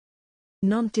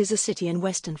Nantes is a city in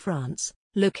western France,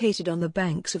 located on the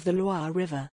banks of the Loire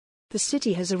River. The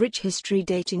city has a rich history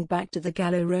dating back to the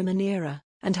Gallo-Roman era,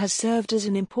 and has served as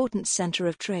an important center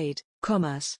of trade,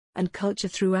 commerce, and culture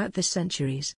throughout the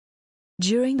centuries.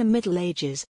 During the Middle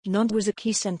Ages, Nantes was a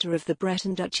key center of the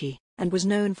Breton Duchy, and was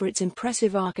known for its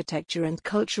impressive architecture and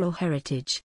cultural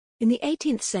heritage. In the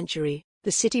 18th century,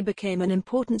 the city became an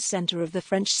important center of the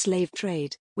French slave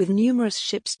trade, with numerous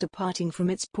ships departing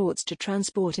from its ports to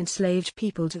transport enslaved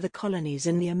people to the colonies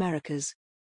in the Americas.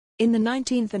 In the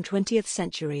 19th and 20th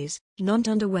centuries, Nantes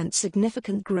underwent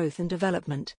significant growth and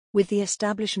development, with the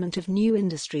establishment of new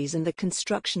industries and the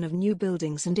construction of new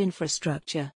buildings and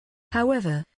infrastructure.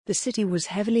 However, the city was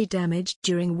heavily damaged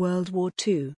during World War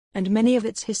II, and many of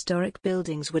its historic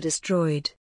buildings were destroyed.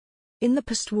 In the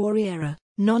post-war era,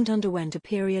 Nantes underwent a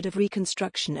period of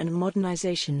reconstruction and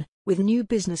modernization, with new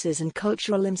businesses and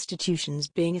cultural institutions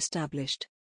being established.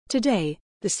 Today,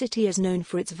 the city is known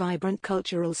for its vibrant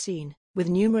cultural scene, with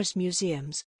numerous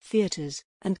museums, theaters,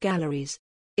 and galleries.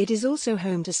 It is also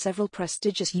home to several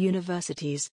prestigious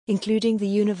universities, including the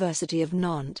University of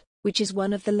Nantes, which is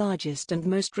one of the largest and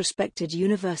most respected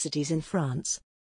universities in France.